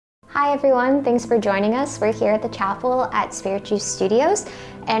Hi everyone, thanks for joining us. We're here at the chapel at Spirit Juice Studios,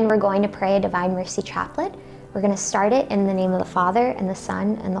 and we're going to pray a Divine Mercy Chaplet. We're going to start it in the name of the Father, and the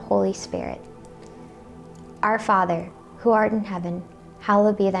Son, and the Holy Spirit. Our Father, who art in heaven,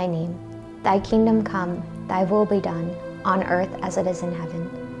 hallowed be thy name. Thy kingdom come, thy will be done, on earth as it is in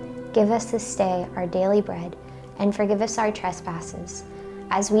heaven. Give us this day our daily bread, and forgive us our trespasses,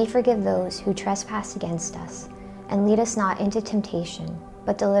 as we forgive those who trespass against us. And lead us not into temptation,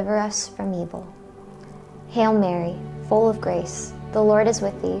 but deliver us from evil. Hail Mary, full of grace, the Lord is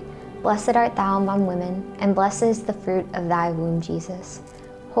with thee. Blessed art thou among women, and blessed is the fruit of thy womb, Jesus.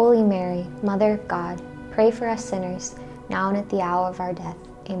 Holy Mary, Mother of God, pray for us sinners, now and at the hour of our death.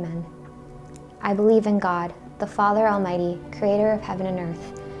 Amen. I believe in God, the Father Almighty, creator of heaven and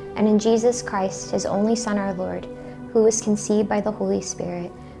earth, and in Jesus Christ, his only Son, our Lord, who was conceived by the Holy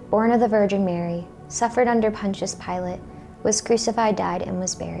Spirit, born of the Virgin Mary, suffered under Pontius Pilate, was crucified, died, and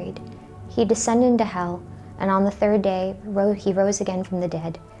was buried. He descended into hell, and on the third day he rose again from the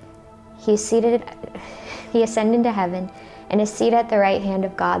dead. He ascended into heaven, and is seated at the right hand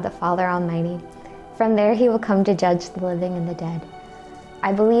of God the Father Almighty. From there he will come to judge the living and the dead.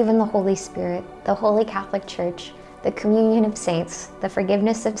 I believe in the Holy Spirit, the Holy Catholic Church, the communion of saints, the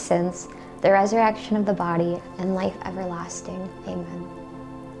forgiveness of sins, the resurrection of the body, and life everlasting. Amen.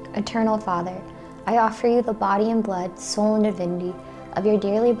 Eternal Father, I offer you the body and blood, soul and divinity of your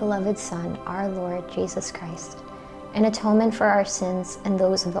dearly beloved Son, our Lord Jesus Christ, an atonement for our sins and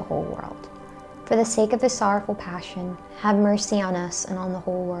those of the whole world. For the sake of his sorrowful passion, have mercy on us and on the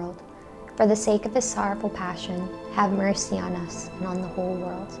whole world. For the sake of his sorrowful passion, have mercy on us and on the whole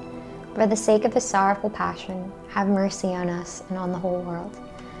world. For the sake of his sorrowful passion, have mercy on us and on the whole world.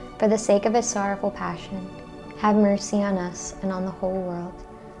 For the sake of his sorrowful passion, have mercy on us and on the whole world.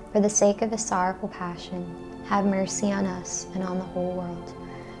 For the sake of his sorrowful passion, have mercy on us and on the whole world.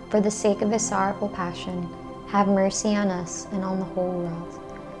 For the sake of his sorrowful passion, have mercy on us and on the whole world.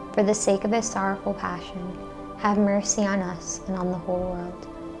 For the sake of his sorrowful passion, have mercy on us and on the whole world.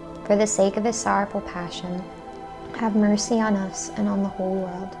 For the sake of his sorrowful passion, have mercy on us and on the whole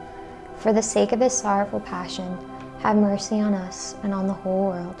world. For the sake of his sorrowful passion, have mercy on us and on the whole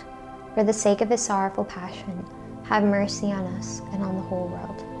world. For the sake of his sorrowful passion, have mercy on us and on the whole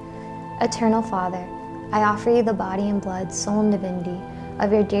world. Eternal Father, I offer you the body and blood, soul and divinity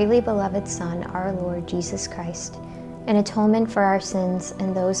of your dearly beloved Son, our Lord Jesus Christ, an atonement for our sins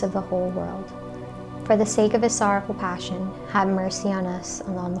and those of the whole world. For the sake of his sorrowful passion, have mercy on us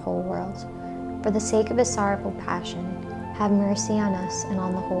and on the whole world. For the sake of his sorrowful passion, have mercy on us and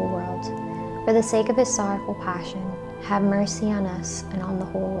on the whole world. For the sake of his sorrowful passion, have mercy on us and on the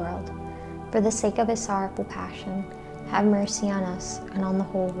whole world. For the sake of his sorrowful passion, have mercy on us and on the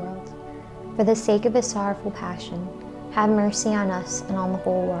whole world. For the sake of his sorrowful passion, have mercy on us and on the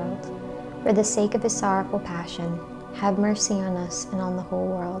whole world. For the sake of his sorrowful passion, have mercy on us and on the whole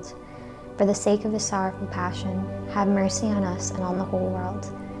world. For the sake of his sorrowful passion, have mercy on us and on the whole world.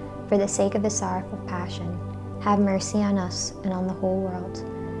 For the sake of his sorrowful passion, have mercy on us and on the whole world.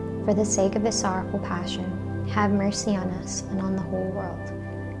 For the sake of his sorrowful passion, have mercy on us and on the whole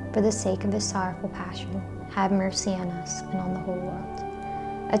world. For the sake of his sorrowful passion, have mercy on us and on the whole world.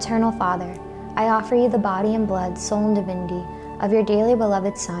 Eternal Father, I offer you the body and blood, soul and divinity of your dearly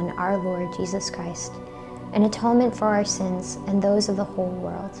beloved Son, our Lord Jesus Christ, an atonement for our sins and those of the whole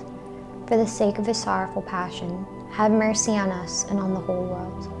world. For the sake of his sorrowful passion, have mercy on us and on the whole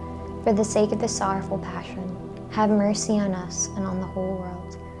world. For the sake of his sorrowful passion, have mercy on us and on the whole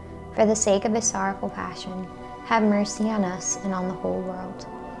world. For the sake of his sorrowful passion, have mercy on us and on the whole world.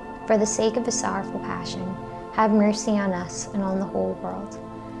 For the sake of his sorrowful passion, have mercy on us and on the whole world.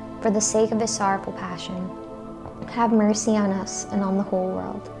 For the sake of his sorrowful passion, have mercy on us and on the whole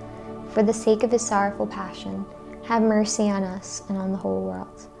world. For the sake of his sorrowful passion, have mercy on us and on the whole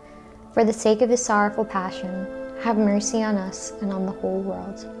world. For the sake of his sorrowful passion, have mercy on us and on the whole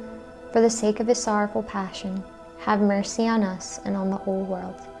world. For the sake of his sorrowful passion, have mercy on us and on the whole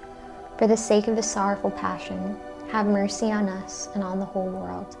world. For the sake of his sorrowful passion, have mercy on us and on the whole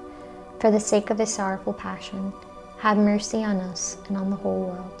world. For the sake of his sorrowful passion, have mercy on us and on the whole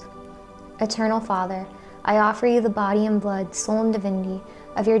world. Eternal Father, I offer you the body and blood, soul and divinity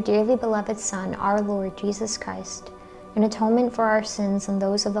of your dearly beloved Son, our Lord Jesus Christ, an atonement for our sins and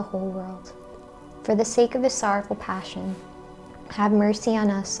those of the whole world. For the sake of his sorrowful passion, have mercy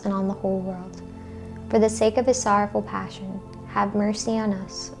on us and on the whole world. For the sake of his sorrowful passion, have mercy on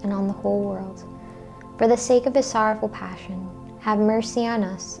us and on the whole world. For the sake of his sorrowful passion, have mercy on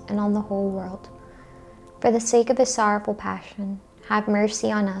us and on the whole world. For the sake of his sorrowful passion, have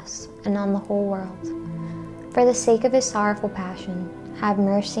mercy on us and on the whole world. For the sake of his sorrowful passion, have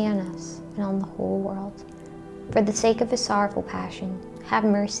mercy on us and on the whole world. For the sake of his sorrowful passion, have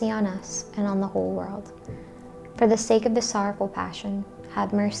mercy on us and on the whole world. For the sake of his sorrowful passion,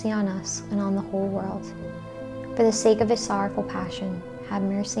 have mercy on us and on the whole world. For the sake of his sorrowful passion, have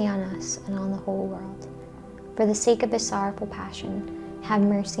mercy on us and on the whole world. For the sake of his sorrowful passion, have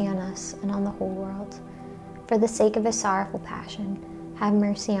mercy on us and on the whole world. For the sake of his sorrowful passion, have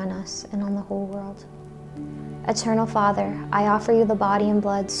mercy on us and on the whole world. Eternal Father, I offer you the body and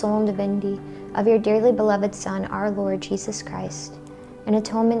blood, soul and divinity of your dearly beloved Son, our Lord Jesus Christ, an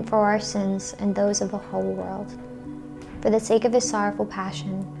atonement for our sins and those of the whole world. For the sake of his sorrowful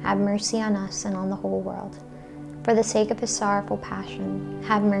passion, have mercy on us and on the whole world. For the sake of his sorrowful passion,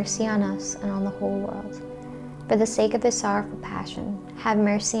 have mercy on us and on the whole world. For the sake of his sorrowful passion, have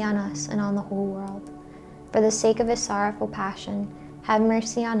mercy on us and on the whole world. For the sake of his sorrowful passion, have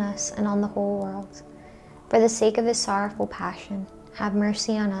mercy on us and on the whole world. For the sake of his sorrowful passion, have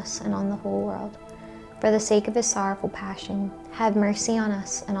mercy on us and on the whole world. For the sake of his sorrowful passion, have mercy on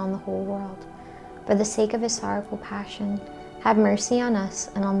us and on the whole world. For the sake of his sorrowful passion, have mercy on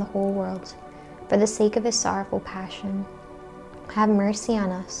us and on the whole world. For the sake of his sorrowful passion, have mercy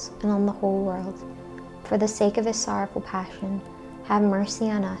on us and on the whole world. For the sake of his sorrowful passion, have mercy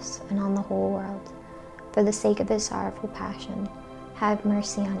on us and on the whole world. For the sake of his sorrowful passion, have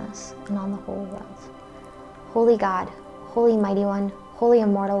mercy on us and on the whole world. Holy God, Holy Mighty One, Holy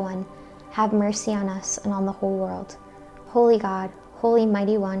Immortal One, have mercy on us and on the whole world. Holy God, Holy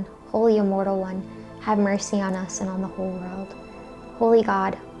Mighty One, Holy Immortal One, have mercy on us and on the whole world. Holy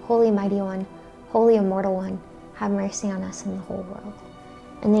God, Holy Mighty One, Holy Immortal One, have mercy on us and the whole world.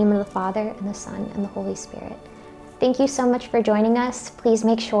 In the name of the Father, and the Son, and the Holy Spirit. Thank you so much for joining us. Please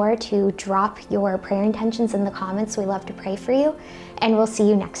make sure to drop your prayer intentions in the comments. We love to pray for you, and we'll see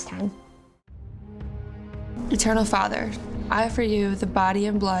you next time. Eternal Father, I offer you the body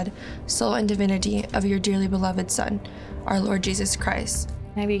and blood, soul and divinity of your dearly beloved Son, our Lord Jesus Christ.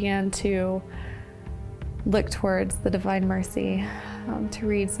 I began to look towards the Divine Mercy, to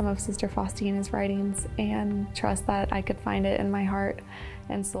read some of Sister Faustina's writings and trust that I could find it in my heart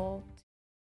and soul.